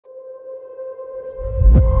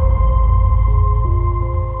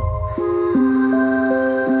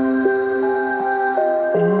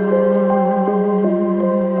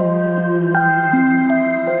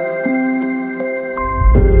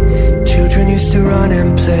used to run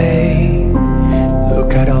and play.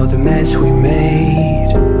 Look at all the mess we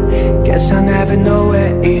made. Guess I never know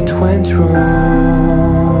where it went wrong.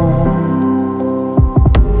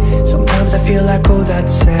 Sometimes I feel like all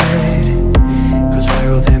that's said, 'cause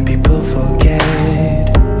viral then people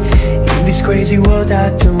forget. In this crazy world I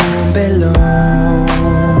don't belong.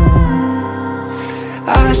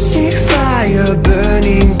 I see fire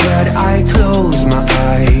burning but I close my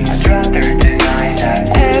eyes. I'd rather deny that.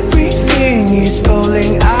 Everything is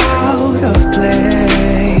falling out of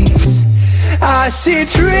place. I see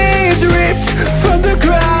trees ripped from the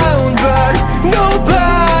ground but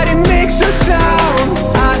nobody makes a sound.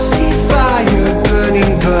 I see fire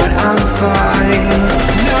burning but I'm fine.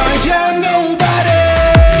 No, I'm nobody.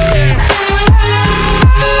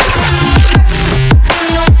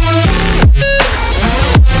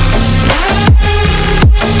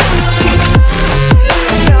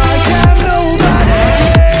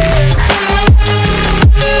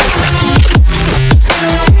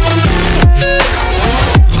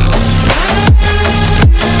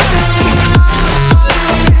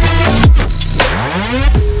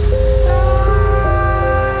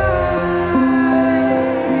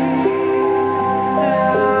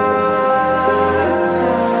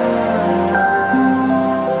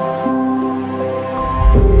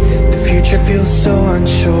 Feels so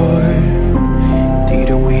unsure.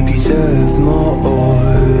 Didn't we deserve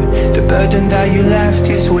more? The burden that you left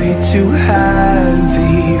is way too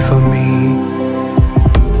heavy for me.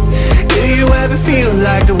 Do you ever feel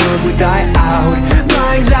like the world would die out?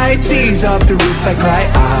 My anxiety's off the roof, I cry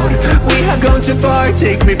out. We have gone too far,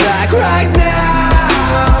 take me back right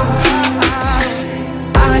now.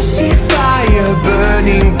 I see fire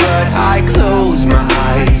burning but I close my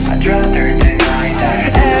eyes. I'd rather deny that.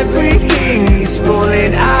 Everything is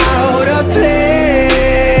falling out of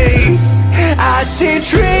place. I see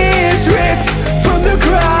trees ripped from the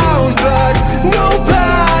ground but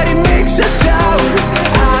nobody makes a sound.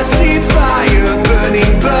 I see fire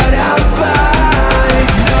burning but I'm fine.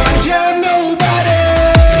 No, I'm nobody.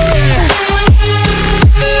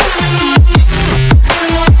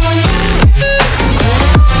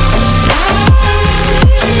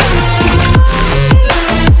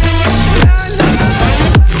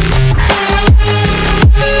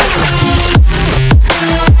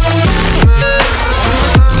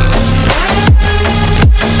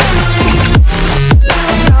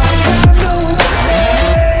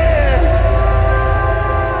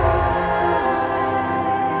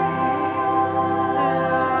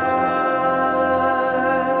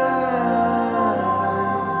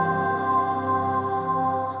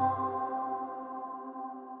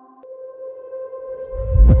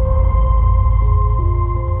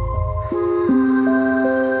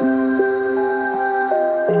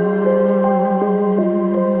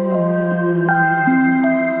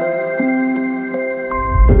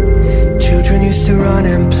 Used to run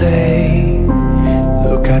and play.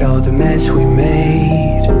 Look at all the mess we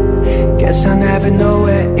made. Guess I never know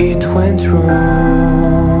where it went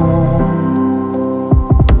wrong.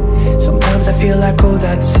 Sometimes I feel like all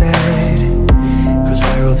that's said, 'cause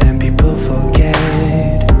viral then people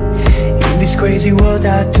forget. In this crazy world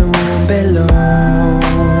I don't belong.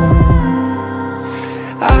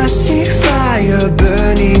 I see fire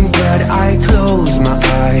burning but I close my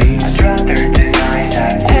eyes. I'd rather deny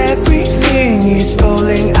that. Everything is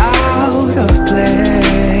falling out of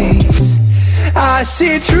place. I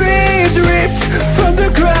see trees ripped from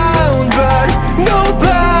the ground but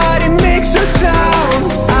nobody makes a sound.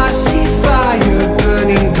 I see fire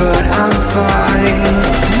burning but I'm fine.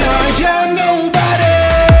 No, I'm nobody.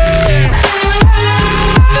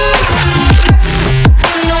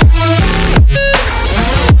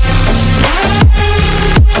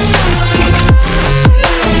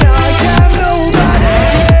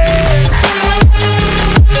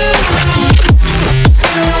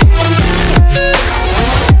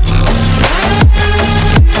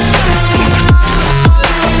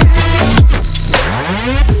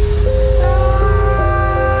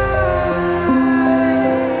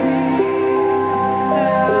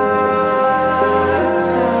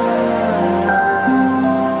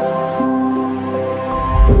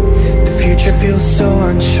 Feels so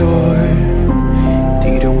unsure.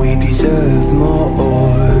 Didn't we deserve more?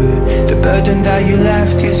 The burden that you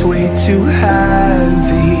left is way too heavy.